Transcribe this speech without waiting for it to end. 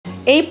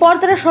এই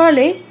পর্দাটা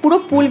সরালে পুরো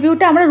পুল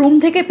ভিউটা আমরা রুম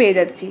থেকে পেয়ে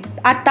যাচ্ছি,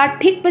 আর তার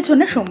ঠিক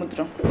পেছনে সমুদ্র।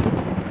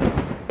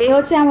 এই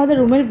হচ্ছে আমাদের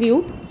রুমের ভিউ।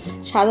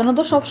 সাধারণত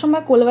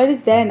সবসময় কোলবালিশ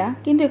দেয় না,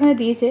 কিন্তু এখানে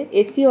দিয়েছে।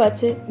 এসিও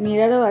আছে,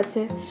 মিরারও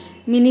আছে,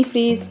 মিনি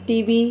ফ্রিজ,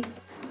 টিভি,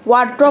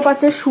 ওয়ার্ড্রপ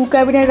আছে, শু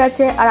ক্যাবিনেট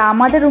আছে। আর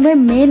আমাদের রুমের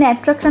মেন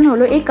অ্যাট্রাকশন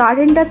হলো এই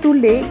কার্টেনটা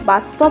তুললেই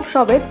বাথটব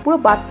সমেত পুরো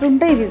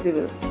বাথরুমটাই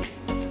ভিজিবল।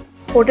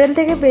 হোটেল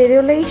থেকে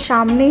বেরোলেই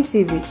সামনেই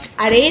সি বিচ।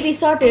 আর এই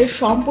রিসর্টের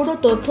সম্পূর্ণ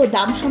তথ্য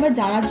দাম সমেত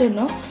জানার জন্য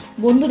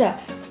বন্ধুরা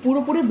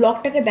পুরোপুরি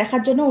ব্লগটাকে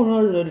দেখার জন্য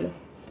অনুরোধ রইল।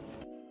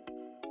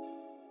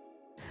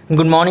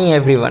 Good morning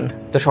everyone.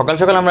 তো সকাল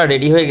সকাল আমরা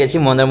রেডি হয়ে গেছি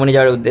মন্দারমণি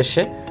যাওয়ার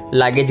উদ্দেশ্যে।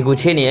 লাগেজ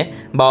গুছিয়ে নিয়ে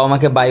বাবা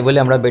মাকে বাই বলে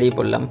আমরা বেরিয়ে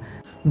পড়লাম।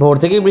 ভোর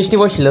থেকেই বৃষ্টি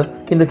পড়ছিল,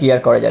 কিন্তু কি আর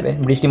করা যাবে,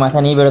 বৃষ্টি মাথা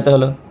নিয়ে বেরোতে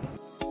হলো।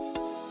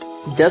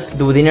 জাস্ট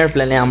দুদিনের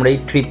প্ল্যানে আমরা এই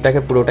ট্রিপটাকে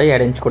পুরোটাই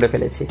অ্যারেঞ্জ করে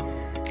ফেলেছি।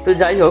 তো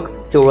যাই হোক,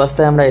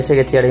 চৌরাস্তায় আমরা এসে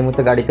গেছি আর এই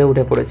মুহূর্তে গাড়িতে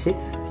উঠে পড়েছি।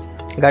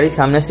 গাড়ির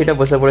সামনের সিটে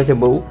বসে পড়েছে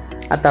বউ,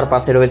 আর তার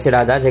পাশে রয়েছে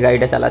রাজা, যে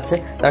গাড়িটা চালাচ্ছে।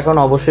 তার কারণ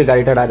অবশ্যই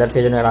গাড়িটা রাজার,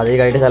 সেই জন্য রাজাই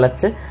গাড়িটা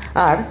চালাচ্ছে।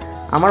 আর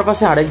আমার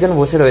পাশে আরেকজন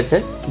বসে রয়েছে,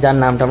 যার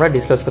নামটা আমরা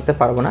ডিসক্লোজ করতে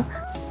পারবো না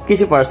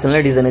কিছু পার্সোনাল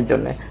রিজনের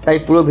জন্য। তাই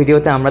পুরো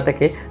ভিডিওতে আমরা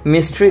তাকে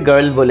মিস্ট্রি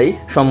গার্ল বলেই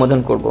সম্বোধন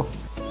করব।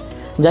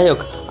 যাই হোক,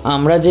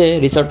 আমরা যে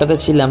রিসর্টটাতে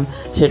ছিলাম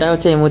সেটা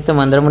হচ্ছে এই মুহূর্তে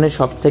মন্দারমণির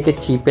সব থেকে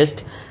চিপেস্ট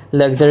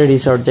লাক্সারি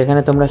রিসর্ট,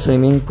 যেখানে তোমরা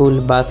swimming pool,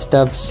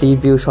 bathtub, C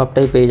view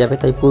সবটাই পেয়ে যাবে।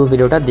 তাই পুরো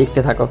ভিডিওটা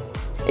দেখতে থাকো।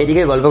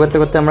 এদিকে গল্প করতে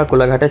করতে আমরা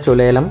কোলাঘাটে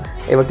চলে এলাম।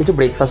 এবার কিছু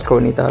ব্রেকফাস্ট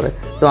করে নিতে হবে।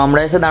 তো আমরা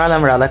এসে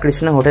দাঁড়ালাম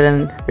রাধাকৃষ্ণ হোটেল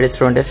অ্যান্ড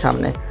রেস্টুরেন্টের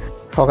সামনে।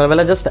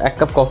 সকালবেলা জাস্ট এক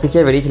কাপ কফি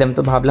খেয়ে বেরিয়েছিলাম,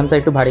 তো ভাবলাম তো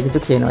একটু ভারী কিছু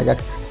খেয়ে নেওয়া যাক।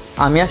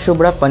 আমি আর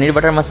শুভ্রা পনির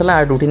বাটার মশলা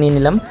আর রুটি নিয়ে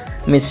নিলাম।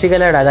 মিষ্টি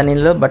গেলার রাজা নিয়ে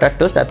নিল বাটার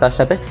টোস্ট, আর তার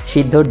সাথে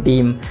সিদ্ধ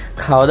ডিম।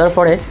 খাওয়া দাওয়ার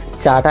পরে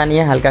চাটা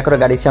নিয়ে হালকা করে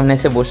গাড়ির সামনে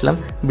এসে বসলাম।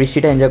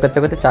 বৃষ্টিটা এনজয় করতে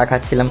করতে চা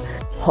খাচ্ছিলাম।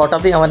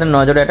 হঠাৎই আমাদের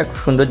নজরে একটা খুব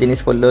সুন্দর জিনিস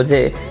পড়লো, যে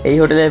এই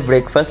হোটেলে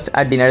ব্রেকফাস্ট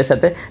আর ডিনারের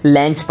সাথে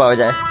লাঞ্চ পাওয়া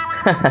যায়।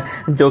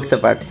 Jokes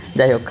apart.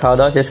 যাই হোক, খাওয়া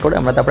দাওয়া শেষ করে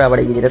আমরা তারপরে আবার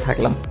এগিয়ে যেতে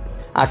থাকলাম।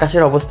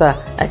 আকাশের অবস্থা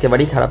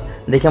একেবারেই খারাপ,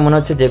 দেখে মনে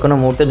হচ্ছে যে কোনো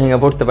মুহূর্তে ভেঙে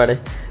পড়তে পারে।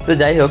 তো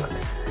যাই হোক,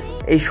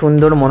 এই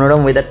সুন্দর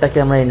মনোরম ওয়েদারটাকে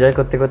আমরা এনজয়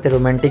করতে করতে,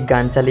 রোম্যান্টিক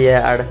গান চালিয়ে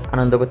আর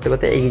আনন্দ করতে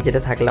করতে এগিয়ে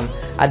যেতে থাকলাম।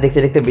 আর দেখতে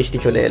দেখতে বৃষ্টি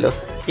চলে এলো।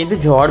 কিন্তু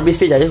ঝড়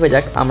বৃষ্টি যাই হয়ে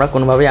যাক, আমরা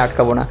কোনোভাবেই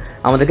আটকাবো না।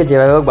 আমাদেরকে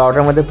যেভাবে হোক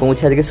 12টার মধ্যে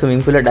পৌঁছে আজকে সুইমিং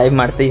পুলে ডাইভ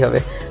মারতেই হবে।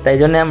 তাই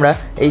জন্য আমরা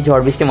এই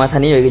ঝড় বৃষ্টি মাথা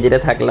নিয়ে এগিয়ে যেতে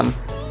থাকলাম।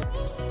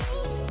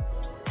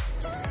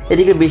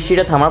 এদিকে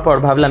বৃষ্টিটা থামার পর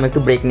ভাবলাম একটু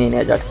ব্রেক নিয়ে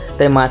নেওয়া যাক।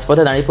 তাই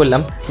মাঝপথে দাঁড়িয়ে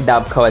পড়লাম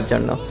ডাব খাওয়ার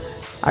জন্য।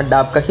 আর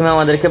ডাব কাকিমা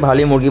আমাদেরকে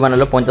ভালোই মুরগি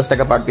বানালো 50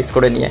 টাকা পার পিস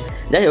করে নিয়ে।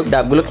 যাই হোক,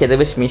 ডাবগুলো খেতে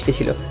বেশ মিষ্টি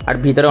ছিল, আর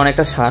ভিতরে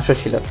অনেকটা শ্বাসও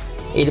ছিল।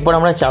 এরপর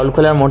আমরা চাউল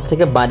খোলার মোড়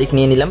থেকে বাদিক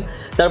নিয়ে নিলাম।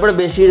 তারপরে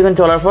বেশ কিছুক্ষণ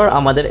চলার পর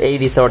আমাদের এই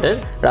রিসর্টের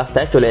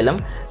রাস্তায় চলে এলাম।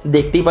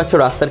 দেখতেই পাচ্ছ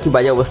রাস্তার কি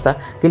বাজে অবস্থা,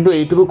 কিন্তু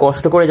এইটুকু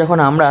কষ্ট করে যখন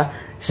আমরা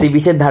সি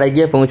বিচের ধারে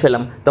গিয়ে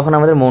পৌঁছলাম, তখন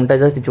আমাদের মনটা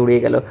জাস্ট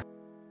জুড়িয়ে গেল।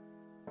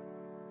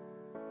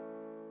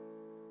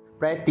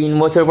 প্রায় 3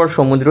 বছর পর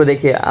সমুদ্র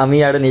দেখে আমি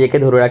আর নিজেকে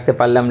ধরে রাখতে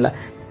পারলাম না।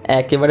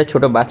 একেবারে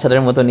ছোট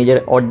বাচ্চাদের মতো নিজের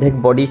অর্ধেক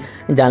বডি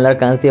জানলার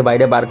কাঁচ দিয়ে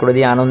বাইরে বার করে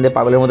দিয়ে আনন্দে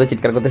পাগলের মতো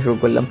চিৎকার করতে শুরু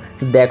করলাম।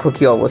 দেখো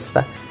কি অবস্থা।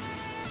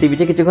 সি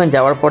বিচে কিছুক্ষণ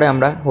যাওয়ার পরে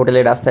আমরা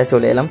হোটেলের রাস্তায়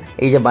চলে এলাম।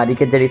 এই যে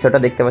বাদিকের যে রিসর্টটা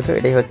দেখতে পাচ্ছ,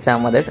 এটাই হচ্ছে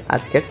আমাদের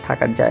আজকের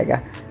থাকার জায়গা।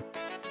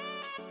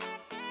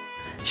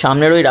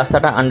 সামনের ওই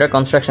রাস্তাটা আন্ডার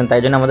কনস্ট্রাকশন,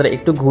 তাই জন্য আমাদের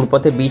একটু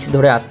ঘুরপথে বিচ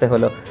ধরে আসতে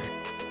হলো।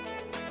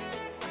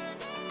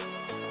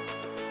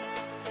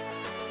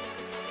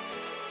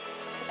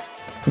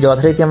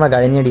 যথারীতি আমরা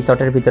গাড়ি নিয়ে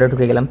রিসর্টের ভিতরে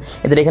ঢুকে গেলাম।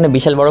 এদের এখানে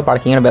বিশাল বড়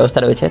পার্কিংয়ের ব্যবস্থা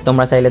রয়েছে।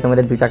 তোমরা চাইলে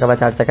তোমাদের 2 চাকা বা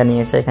 4 চাকা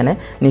নিয়ে এসে এখানে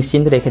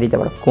নিশ্চিন্তে রেখে দিতে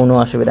পারো, কোনো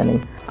অসুবিধা নেই।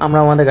 আমরা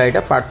আমাদের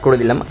গাড়িটা পার্ক করে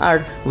দিলাম। আর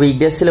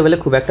উইকডেজ ছিল বলে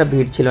খুব একটা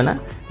ভিড় ছিল না,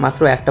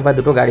 মাত্র 1টা বা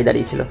 2টো গাড়ি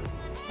দাঁড়িয়েছিল।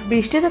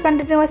 বৃষ্টি তো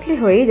কন্টিনিউয়াসলি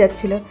হয়েই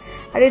যাচ্ছিল।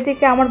 আর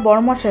এদিকে আমার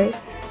বরমশাই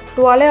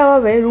তোয়ালে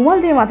অভাবে রুমাল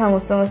দিয়ে মাথা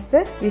মুছতে মুছতে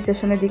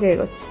রিসেপশনের দিকে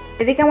এগোচ্ছে।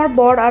 এদিকে আমার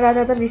বর আর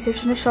রাজা তার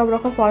রিসেপশনের সব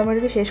রকম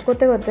ফর্মালিটি শেষ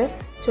করতে করতে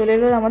চলে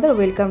এলো আমাদের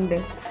welcome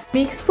drinks.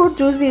 Mix fruit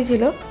juice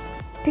দিয়েছিল,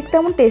 ঠিক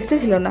তেমন টেস্টি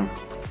ছিল না।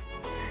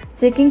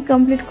 চেকিং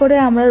কমপ্লিট করে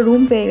আমরা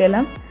রুম পেয়ে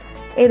গেলাম।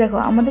 এই দেখো,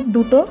 আমাদের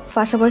 2টো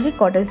পাশাপাশি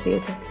কটেজ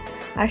দিয়েছে,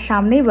 আর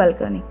সামনেই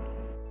ব্যালকনি।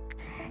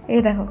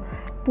 এই দেখো,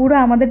 পুরো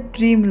আমাদের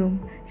ড্রিম রুম।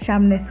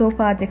 সামনে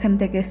সোফা, যেখান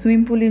থেকে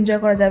সুইমিং পুল এনজয়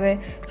করা যাবে,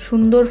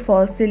 সুন্দর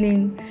ফল সিলিং,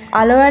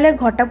 আলো আলো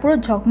ঘরটা পুরো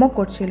ঝকমক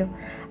করছিল।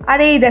 আর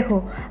এই দেখো,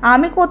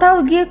 আমি কোথাও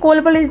গিয়ে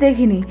কোলবালিশ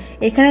দেখিনি,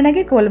 এখানে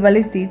নাকি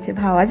কোলবালিশ দিয়েছে,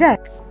 ভাবা যায়।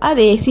 আর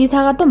এসি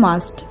থাকা তো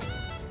মাস্ট।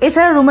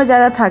 এছাড়া রুমে যা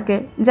যা থাকে,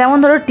 যেমন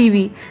ধরো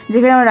টিভি,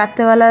 যেখানে আমরা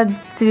রাত্রেবেলা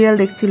সিরিয়াল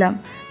দেখছিলাম।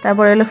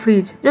 তারপর এলো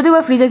ফ্রিজ, যদিও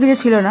বা ফ্রিজে কিছু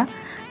ছিল না।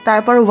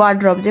 তারপর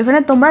ওয়ার্ড্রপ, যেখানে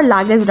তোমরা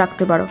লাগেজ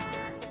রাখতে পারো।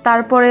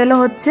 তারপরে এলো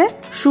হচ্ছে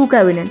শু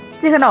ক্যাবিনেট,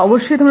 যেখানে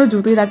অবশ্যই তোমরা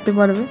জুতোই রাখতে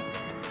পারবে।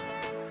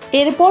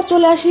 এরপর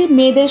চলে আসি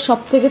মেয়েদের সব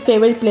থেকে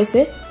ফেভারিট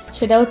প্লেসে,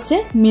 সেটা হচ্ছে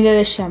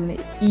মিরারের সামনে।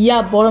 ইয়া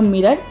বড়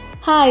মিরার,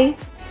 হাই।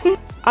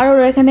 আর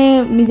ওরা এখানে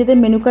নিজেদের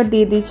মেনু কার্ড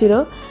দিয়ে দিয়েছিল,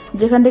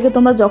 যেখান থেকে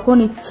তোমরা যখন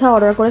ইচ্ছা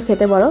অর্ডার করে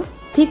খেতে পারো,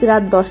 ঠিক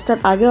রাত 10টার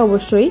আগে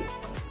অবশ্যই।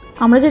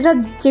 আমরা যেটা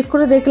চেক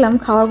করে দেখলাম,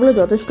 খাবারগুলো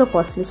যথেষ্ট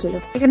কস্টলি ছিল।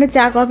 এখানে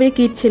চা কফির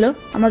কিট ছিল,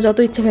 আমরা যত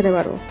ইচ্ছা খেতে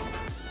পারবো।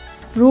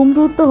 রুম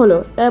ট্যুর তো হলো,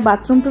 এবার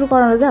বাথরুম ট্যুর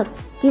করানো যাক,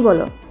 কি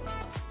বলো?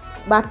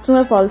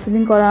 বাথরুমে ফল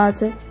সিলিং করা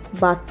আছে,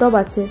 বাথটব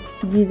আছে,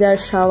 গিজার,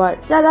 শাওয়ার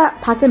যা যা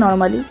থাকে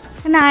নর্মালি।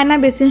 এখানে আয়না,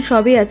 বেসিন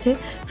সবই আছে।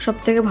 সব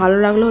থেকে ভালো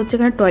লাগলো হচ্ছে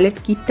এখানে টয়লেট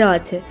কিটটাও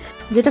আছে,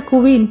 যেটা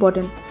খুবই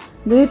ইম্পর্টেন্ট।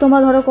 যদি তোমরা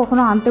ধরো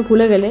কখনো আনতে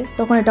ভুলে গেলে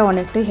তখন এটা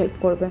অনেকটাই হেল্প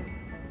করবে।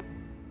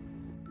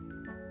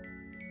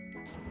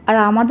 আর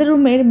আমাদের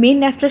রুমের মেইন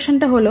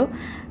অ্যাট্রাকশনটা হলো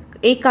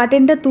এই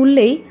কার্টেনটা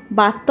তুললেই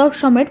বাথটব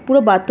সমেত পুরো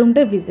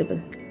বাথরুমটা ভিজিবল।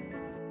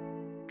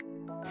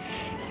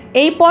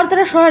 এই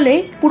পর্দাটা সরালেই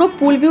পুরো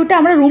পুল ভিউটা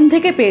আমরা রুম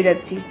থেকে পেয়ে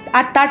যাচ্ছি,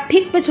 আর তার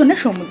ঠিক পেছনে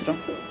সমুদ্র।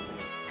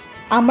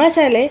 আমরা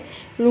চাইলে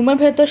রুমের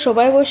ভেতর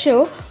সবাই বসেও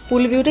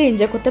পুল ভিউটা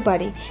এনজয় করতে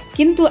পারি,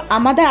 কিন্তু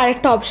আমাদের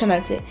আরেকটা অপশান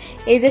আছে।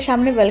 এই যে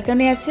সামনে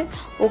ব্যালকনি আছে,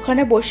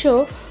 ওখানে বসেও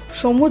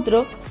সমুদ্র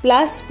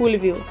প্লাস পুল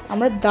ভিউ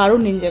আমরা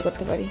দারুণ এনজয়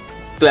করতে পারি।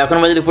 তো এখন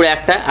বাজে দুপুরে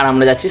 1টা, আর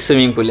আমরা যাচ্ছি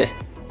সুইমিং পুলে।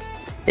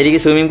 এদিকে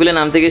সুইমিং পুলে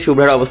নামতে গিয়ে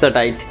শুভ্রার অবস্থা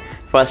টাইট।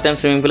 ফার্স্ট টাইম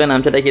সুইমিং পুলে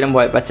নামছে, তাই কিরম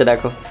ভয় পাচ্ছে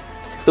দেখো।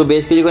 তো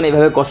বেশ কিছুক্ষণ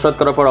এইভাবে কসরত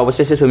করার পর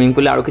অবশেষে সুইমিং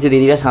পুলে আরও কিছু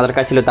দিদিরা সাঁতার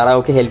কাটছিল, তারা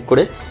ওকে হেল্প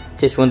করে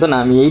শেষ পর্যন্ত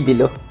নামিয়েই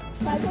দিল।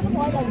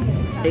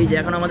 এই যে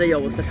এখন আমাদের এই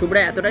অবস্থা, শুভ্রা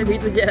এতটাই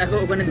ভিড় যে দেখো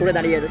ওখানে ঘুরে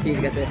দাঁড়িয়ে আছে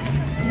সিঁড়ির কাছে।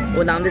 ও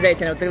নামতে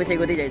চাইছে না, ওর থেকে বেশি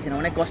এগোতেই চাইছে না,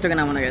 অনেক কষ্টকে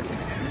নামানো গেছে।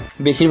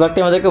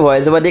 বেশিরভাগটাই আমাদেরকে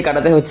ভয়েস ওভার দিয়ে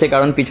কাটাতে হচ্ছে,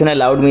 কারণ পিছনে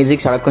লাউড মিউজিক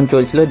সারাক্ষণ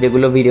চলছিল,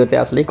 যেগুলো ভিডিওতে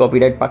আসলেই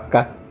কপিরাইট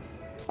পাক্কা।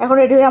 এখন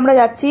রেডি হয়ে আমরা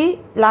যাচ্ছি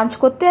লাঞ্চ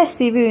করতে আর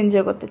সি ভিউ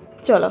এনজয় করতে।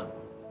 চলো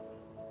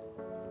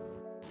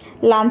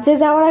লাঞ্চে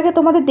যাওয়ার আগে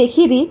তোমাদের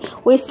দেখিয়ে দিই,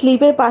 ওই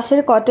স্লিপের পাশের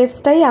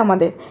কটেজটাই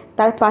আমাদের,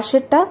 তার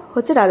পাশেরটা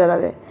হচ্ছে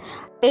রাজাদাদের।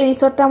 এই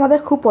রিসর্টটা আমাদের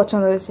খুব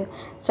পছন্দ হয়েছে।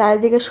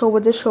 চারিদিকে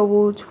সবুজে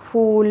সবুজ,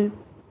 ফুল,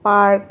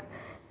 পার্ক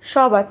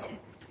সব আছে।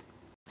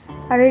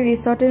 আর এই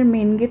রিসর্টের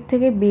মেন গেট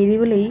থেকে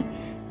বেরিয়েলেই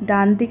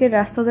ডান দিকের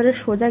রাস্তা ধরে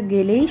সোজা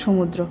গেলেই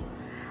সমুদ্র।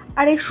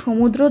 আর এই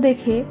সমুদ্র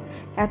দেখে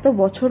এত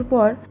বছর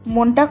পর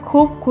মনটা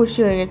খুব খুশি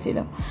হয়ে গেছিল।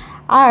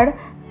 আর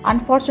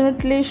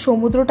আনফর্চুনেটলি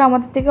সমুদ্রটা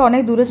আমাদের থেকে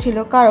অনেক দূরে ছিল,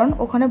 কারণ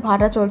ওখানে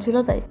ভাড়া চলছিল।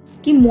 তাই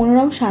কি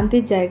মনোরম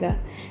শান্তির জায়গা।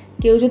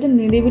 কেউ যদি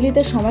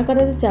নিরিবিলিতে সময়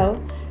কাটাতে চাও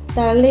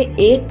তাহলে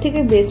এর থেকে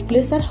বেস্ট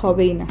প্লেস আর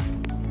হবেই না।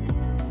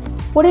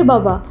 ওরে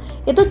বাবা,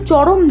 এ তো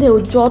চরম ঢেউ,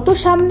 যত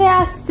সামনে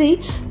আসছি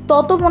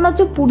তত মনে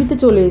হচ্ছে পুরীতে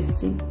চলে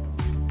এসেছি।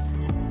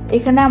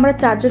 এখানে আমরা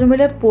 4 জন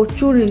মিলে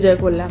প্রচুর এনজয়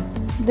করলাম।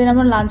 দেন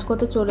আমরা লাঞ্চ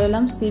করতে চলে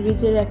এলাম সি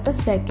বিচের একটা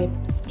স্যাকে।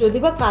 যদি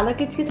বা কাদা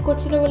কিচকিচ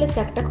করছিল বলে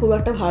স্যাকটা খুব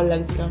একটা ভালো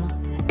লাগছিল না।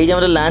 এই যে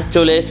আমাদের লাঞ্চ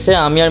চলে এসছে,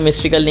 আমি আর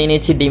মিস্ট্রিকাল নিয়ে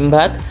নিয়েছি ডিম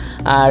ভাত,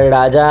 আর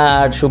রাজা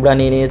আর শুভ্রা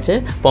নিয়ে নিয়েছে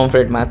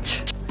পমফ্রেট মাছ।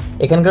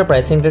 এখানকার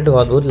প্রাইসিংটা একটু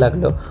অদ্ভুত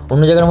লাগলো,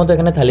 অন্য জায়গার মতো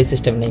এখানে থালি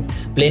সিস্টেম নেই।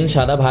 প্লেন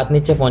সাদা ভাত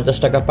নিচ্ছে 50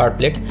 টাকা পার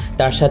প্লেট,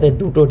 তার সাথে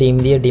 2টো ডিম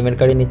দিয়ে ডিমের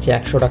কারি নিচ্ছে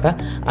 100 টাকা,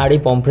 আর এই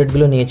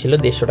পমফ্রেটগুলো নিয়েছিল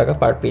 150 টাকা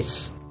পার পিস।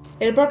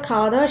 এরপর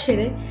খাওয়া দাওয়া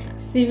সেরে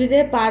সি বিচে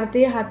পার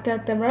দিয়ে হাঁটতে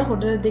হাঁটতে আমরা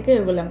হোটেলের দিকে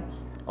এগোলাম।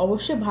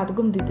 অবশ্যই ভাত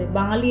ঘুম দিতে,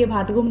 বাঙালি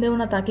ভাত ঘুম দেবো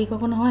না তা কি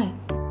কখনো হয়?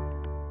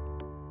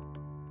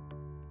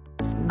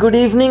 গুড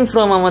ইভিনিং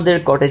ফ্রম আমাদের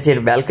কটেজের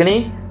ব্যালকনি।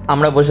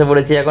 আমরা বসে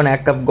পড়েছি এখন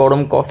 1 কাপ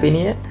গরম কফি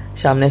নিয়ে,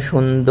 সামনে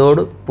সুন্দর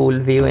পুল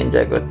ভিউ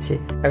এনজয় করছি।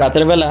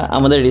 রাতের বেলা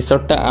আমাদের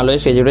রিসর্টটা আলোয়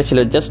সেজে উঠেছিল,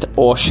 জাস্ট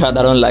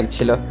অসাধারণ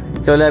লাগছিল।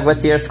 চলো একবার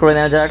চিয়ার্স করে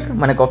নেওয়া যাক,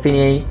 মানে কফি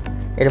নিয়েই।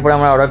 এরপর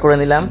আমরা অর্ডার করে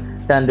নিলাম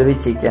তান্দুরি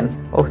চিকেন।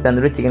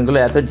 তান্দুরি চিকেনগুলো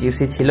এত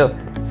জিউসি ছিল।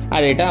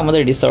 আর এটা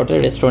আমাদের রিসর্টের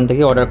রেস্টুরেন্ট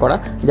থেকে অর্ডার করা,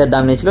 যার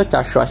দাম নিয়েছিল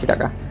 480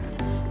 টাকা।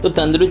 তো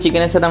তন্দুরি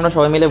চিকেনের সাথে আমরা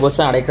সবাই মিলে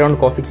বসে আরেক রাউন্ড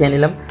কফি খেয়ে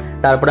নিলাম।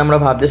 তারপরে আমরা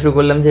ভাবতে শুরু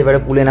করলাম যে এবারে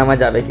পুলে নামা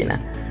যাবে কিনা।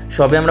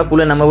 সবে আমরা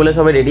পুলে নামা বলে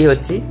সবাই রেডি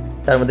হচ্ছি,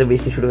 তার মধ্যে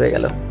বৃষ্টি শুরু হয়ে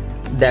গেল।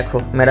 দেখো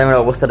ম্যাডামের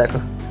অবস্থা দেখো,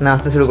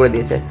 নাচতে শুরু করে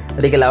দিয়েছে।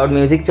 এদিকে লাউড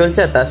মিউজিক চলছে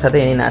আর তার সাথে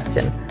ইনি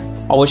নাচছেন।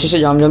 অবশেষে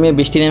জমজমিয়ে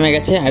বৃষ্টি নেমে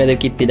গেছে, আর এদের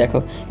কীর্তি দেখো,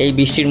 এই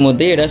বৃষ্টির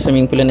মধ্যেই এরা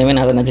সুইমিং পুলে নেমে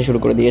নাচানাচি শুরু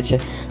করে দিয়েছে।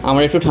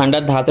 আমার একটু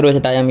ঠান্ডার ধাতে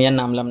রয়েছে, তাই আমি আর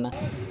নামলাম না।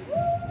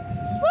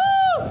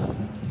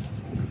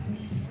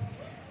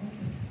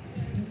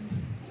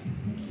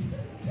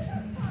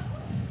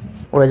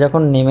 ওরা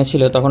যখন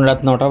নেমেছিল তখন রাত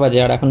 9টা বাজে,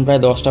 আর এখন প্রায়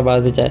 10টা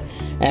বাজতে যায়।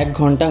 1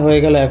 ঘন্টা হয়ে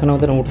গেল, এখনও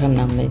ওদের ওঠার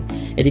নাম নেই।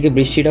 এদিকে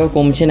বৃষ্টিটাও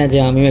কমছে না যে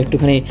আমিও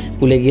একটুখানি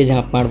পুলে গিয়ে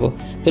ঝাঁপ মারবো।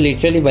 তো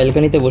লিটারালি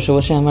ব্যালকনিতে বসে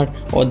বসে আমার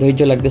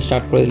অধৈর্য লাগতে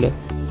স্টার্ট করে দিল।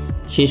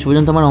 শেষ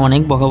পর্যন্ত আমার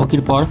অনেক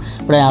বকাবকির পর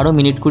প্রায় আরও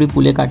মিনিট 20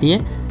 পুলে কাটিয়ে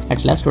অ্যাট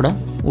লাস্ট ওরা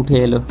উঠে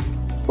এলো।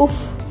 উফ,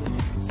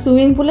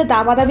 সুইমিং পুলে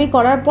দাবাদাবি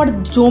করার পর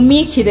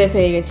জমিয়ে খিদে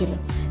পেয়ে গেছিলো,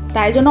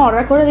 তাই জন্য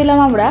অর্ডার করে দিলাম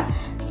আমরা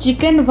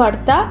চিকেন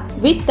ভর্তা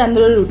উইথ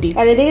তন্দুরি রুটি।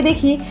 আর এদিকে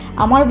দেখি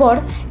আমার বর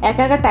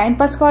একা একা টাইম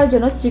পাস করার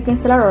জন্য চিকেন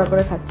স্যালাড অর্ডার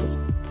করে খাচ্ছে।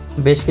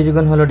 বেশ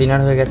কিছুক্ষণ হলো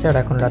ডিনার হয়ে গেছে, আর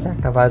এখন রাতে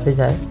 1টা বাজতে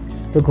যায়।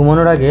 তো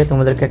ঘুমানোর আগে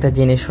তোমাদেরকে একটা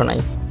জিনিস শোনাই,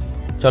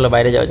 চলো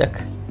বাইরে যাওয়া যাক।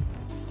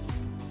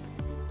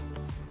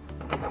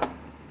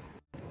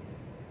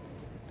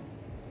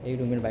 এই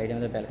রুমের বাইরে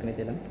আমাদের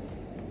ব্যালকনিতে এলাম।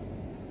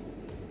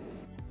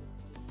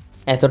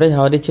 এতটাই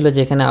হাওয়া দিচ্ছিল যে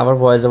এখানে আবার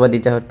ভয়েস ওভার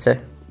দিতে হচ্ছে।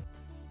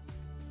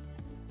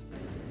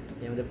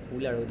 আমাদের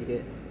পুল আর ওদিকে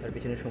তার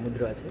পিছনে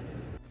সমুদ্র আছে।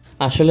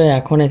 আসলে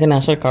এখন এখানে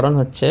আসার কারণ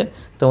হচ্ছে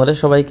তোমাদের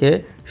সবাইকে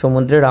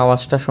সমুদ্রের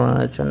আওয়াজটা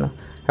শোনানোর জন্য।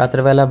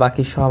 রাতের বেলা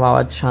বাকি সব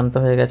আওয়াজ শান্ত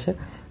হয়ে গেছে,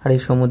 আর এই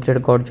সমুদ্রের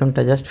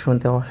গর্জনটা জাস্ট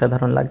শুনতে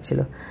অসাধারণ লাগছিল।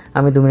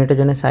 আমি 2 মিনিটের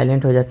জন্য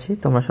সাইলেন্ট হয়ে যাচ্ছি,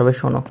 তোমরা সবাই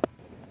শোনো।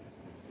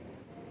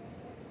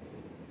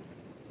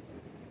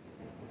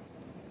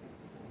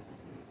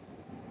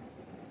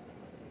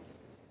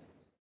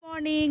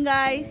 মর্নিং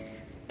গাইস,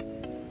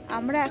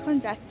 আমরা এখন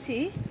যাচ্ছি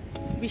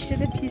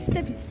বৃষ্টিতে ভিজতে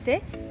ভিজতে।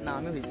 না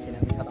আমি ভিজছি না,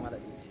 আমি ছাতা মাথা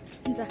দিয়েছি।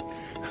 যা,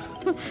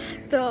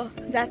 তো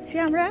যাচ্ছি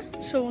আমরা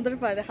সমুদ্রের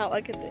পাড়ে হাওয়া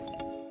খেতে।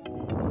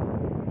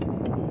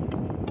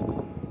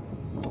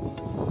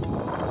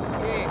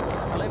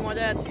 ভালোই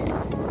মজা আছে।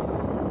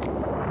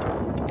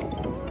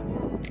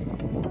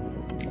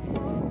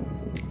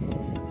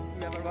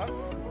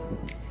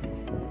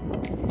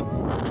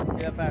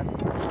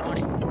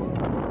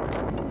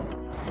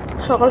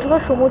 সকাল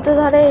সকাল সমুদ্রের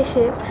ধারে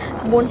এসে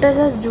মনটা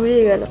জাস্ট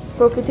জুড়িয়ে গেল।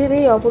 প্রকৃতির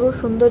এই অপরূপ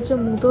সৌন্দর্য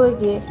মুগ্ধ হয়ে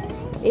গিয়ে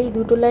এই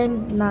দুটো লাইন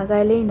না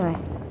গাইলেই নয়।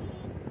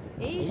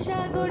 এই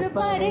সাগর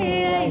পাড়ে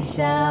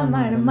আইসা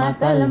আমার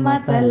মাতাল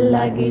মাতাল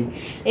লাগে,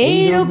 এই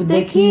রূপ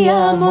দেখিয়া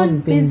মন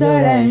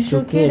পিঞ্জরায়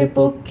সুখের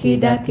পক্ষী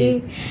ডাকে।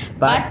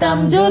 পারতাম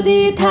যদি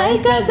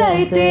থাইকা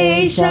যাইতে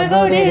এই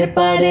সাগরের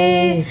পাড়ে,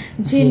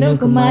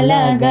 ঝিনুক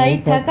মালা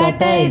গাইথা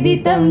কাটাই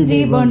দিতাম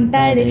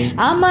জীবনটারে।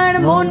 আমার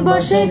মন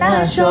বসে না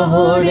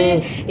শহরে,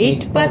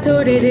 ইট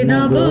পাথরের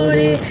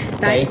নগরে,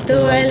 তাই তো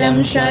এলাম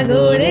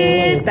সাগরে,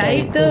 তাই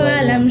তো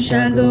এলাম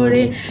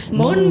সাগরে।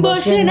 মন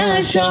বসে না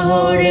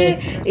শহরে,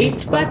 ইট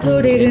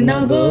পাথরের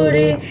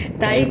নগরে,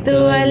 তাই তো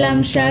এলাম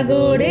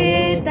সাগরে,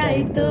 তাই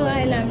তো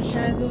এলাম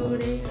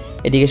সাগরে।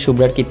 এদিকে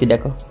শুভ্রার কীর্তি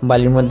দেখো,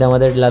 বালির মধ্যে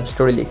আমাদের লাভ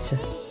স্টোরি লিখছে।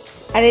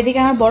 আর এদিকে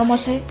আমার বড়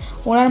মশাই,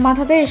 ওনার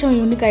মাথাতে এইসব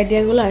ইউনিক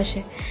আইডিয়াগুলো আসে।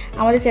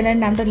 আমাদের চ্যানেলের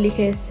নামটা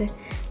লিখে এসছে,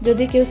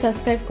 যদি কেউ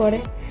সাবস্ক্রাইব করে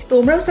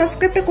তোমরাও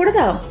সাবস্ক্রাইবটা করে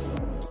দাও।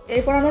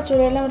 এরপর আমরা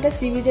চলে এলাম একটা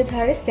সি বিচের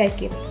ধারে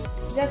সাইকেল,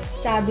 জাস্ট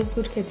চা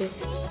বিস্কুট খেতে।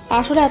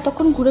 আসলে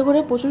এতক্ষণ ঘুরে ঘুরে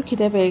প্রচুর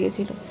খিদে পেয়ে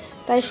গেছিলো,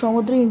 তাই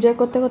সমুদ্র এনজয়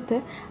করতে করতে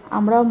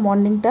আমরাও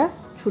মর্নিংটা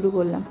শুরু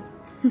করলাম।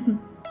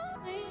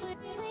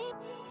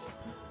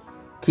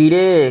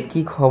 কিরে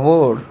কি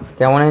খবর,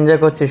 কেমন এনজয়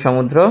করছিস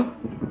সমুদ্র?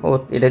 ও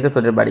এটাই তো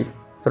তোদের বাড়ি,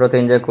 তোরা তো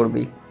এনজয়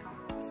করবি।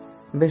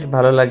 বেশ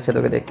ভালো লাগছে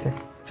তোকে দেখতে।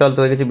 চল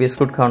তোকে কিছু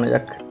বিস্কুট খাওয়ানো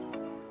যাক।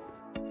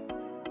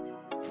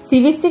 সি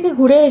বিচ থেকে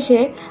ঘুরে এসে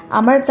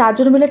আমরা 4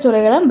 জন মিলে চলে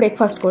গেলাম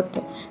ব্রেকফাস্ট করতে।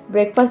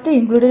 ব্রেকফাস্টে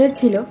ইনক্লুডেড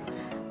ছিল,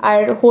 আর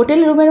হোটেল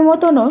রুমের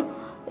মতনও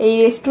এই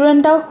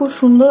রেস্টুরেন্টটাও খুব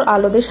সুন্দর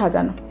আলো দিয়ে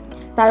সাজানো।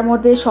 তার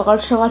মধ্যে সকাল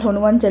সকাল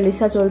হনুমান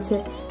চালিসা চলছে,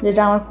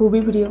 যেটা আমার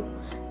খুবই প্রিয়।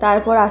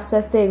 তারপর আস্তে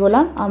আস্তে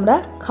এগোলাম আমরা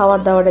খাবার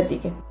দাবারের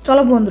দিকে।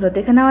 চলো বন্ধুরা,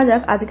 দেখে নেওয়া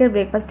যাক আজকের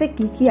ব্রেকফাস্টে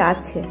কি কি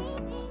আছে।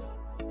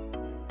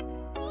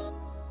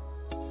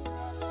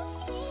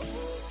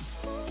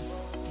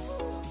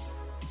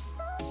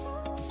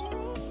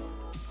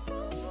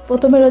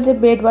 প্রথমে রয়েছে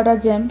ব্রেড বাটার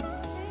জ্যাম,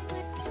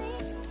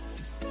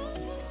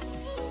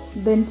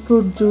 দেন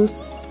ফ্রুট জুস,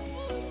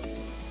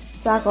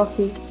 চা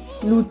কফি,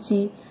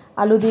 লুচি,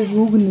 আলু দিয়ে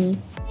ঘুগনি,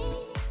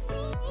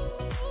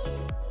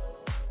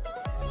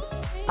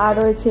 আর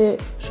রয়েছে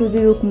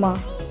সুজির উপমা,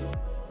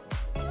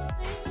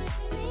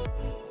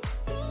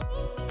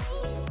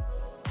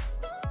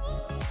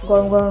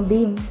 গরম গরম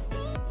ডিম,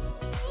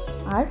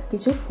 আর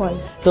কিছু ফল।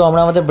 তো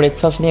আমরা আমাদের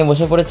ব্রেকফাস্ট নিয়ে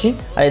বসে পড়েছি,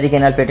 আর এদিকে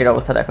এনার প্লেটের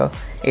অবস্থা দেখো।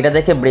 এটা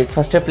দেখে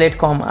ব্রেকফাস্টের প্লেট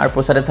কম আর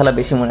প্রসাদের থালা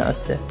বেশি মনে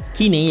হচ্ছে।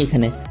 কি নেই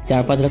এখানে?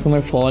 4-5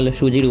 রকমের ফল,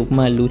 সুজির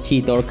উপমা, লুচি,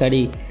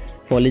 তরকারি,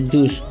 ফলের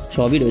জুস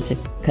সবই রয়েছে।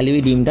 খালি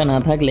ওই ডিমটা না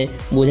থাকলে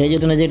বোঝাই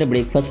যেত না যে এটা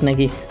ব্রেকফাস্ট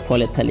নাকি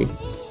ফলের থালি।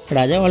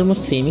 রাজা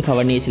অলমোস্ট সেমই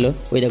খাবার নিয়েছিল,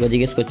 ওই দেখো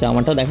জিজ্ঞেস করছে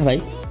আমারটাও দেখা ভাই।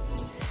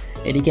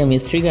 এদিকে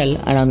মিস্ট্রি গার্ল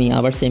আর আমি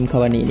আবার সেম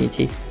খাবার নিয়ে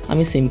নিয়েছি।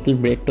 আমি সিম্পল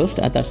ব্রেড টোস্ট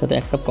আর তার সাথে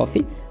 1 কাপ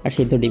কফি আর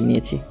সিদ্ধ ডিম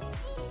নিয়েছি।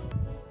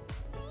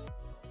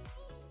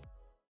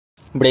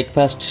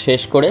 ব্রেকফাস্ট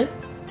শেষ করে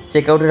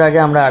চেক আউটের আগে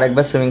আমরা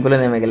আরেকবার সুইমিং পুলে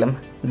নেমে গেলাম।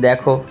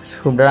 দেখো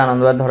শুভ্রার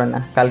আনন্দ আর ধরে না,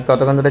 কালকে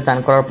কতক্ষণ ধরে চান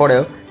করার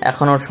পরেও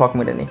এখন ওর শখ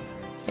মেটেনি।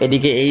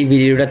 এদিকে এই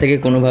ভিডিওটা থেকে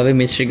কোনোভাবে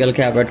মিস্ট্রি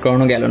গার্লকে অ্যাভয়েড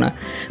করানো গেল না,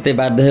 তাই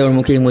বাধ্য হয়ে ওর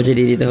মুখে ইমোজি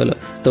দিয়ে দিতে হলো।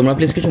 তোমরা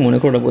প্লিজ কিছু মনে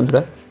করো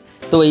বন্ধুরা।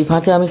 তো এই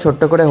ফাঁকে আমি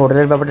ছোট্ট করে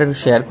হোটেলের ব্যাপারটা একটু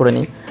শেয়ার করে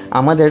নিই।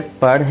 আমাদের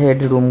পার হেড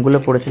রুমগুলো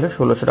পড়েছিল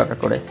 1600 টাকা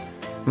করে,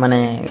 মানে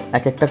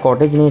এক একটা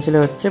কটেজ নিয়েছিল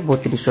হচ্ছে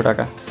 3200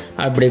 টাকা।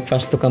 আর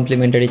ব্রেকফাস্ট তো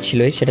কমপ্লিমেন্টারি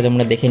ছিলই, সেটা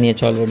তোমরা দেখে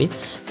নিয়েছো অলরেডি।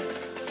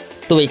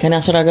 তো এখানে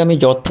আসার আগে আমি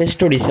যথেষ্ট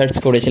রিসার্চ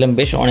করেছিলাম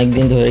বেশ অনেক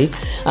দিন ধরেই,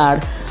 আর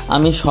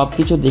আমি সব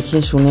কিছু দেখে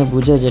শুনে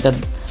বুঝে যেটা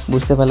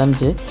বুঝতে পারলাম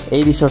যে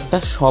এই রিসর্টটা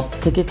সব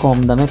থেকে কম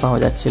দামে পাওয়া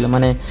যাচ্ছিলো।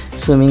 মানে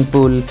সুইমিং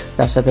পুল,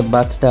 তার সাথে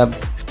বাথটাব,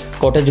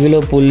 কটেজগুলো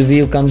পুল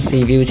ভিউ কাম সি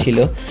ভিউ ছিল।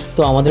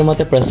 তো আমাদের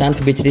মতে প্রশান্ত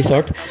বিচ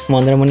রিসর্ট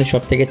মন্দারমণির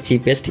সব থেকে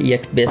চিপেস্ট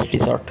ইয়েট বেস্ট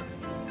রিসর্ট।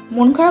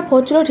 মন খারাপ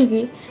হচ্ছিল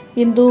ঠিকই,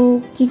 কিন্তু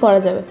কি করা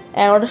যাবে।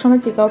 11টার সময়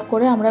চেক আউট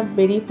করে আমরা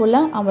বেরিয়ে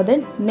পড়লাম আমাদের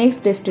নেক্সট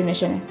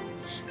ডেস্টিনেশনে।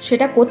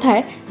 সেটা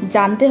কোথায়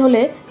জানতে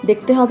হলে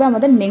দেখতে হবে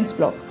আমাদের নেক্সট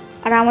ব্লগ।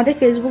 আর আমাদের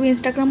ফেসবুক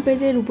ইনস্টাগ্রাম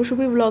পেজে রূপসী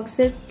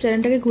ব্লগসের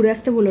চ্যানেলটাকে ঘুরে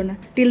আসতে ভুলো না।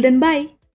 Till then by.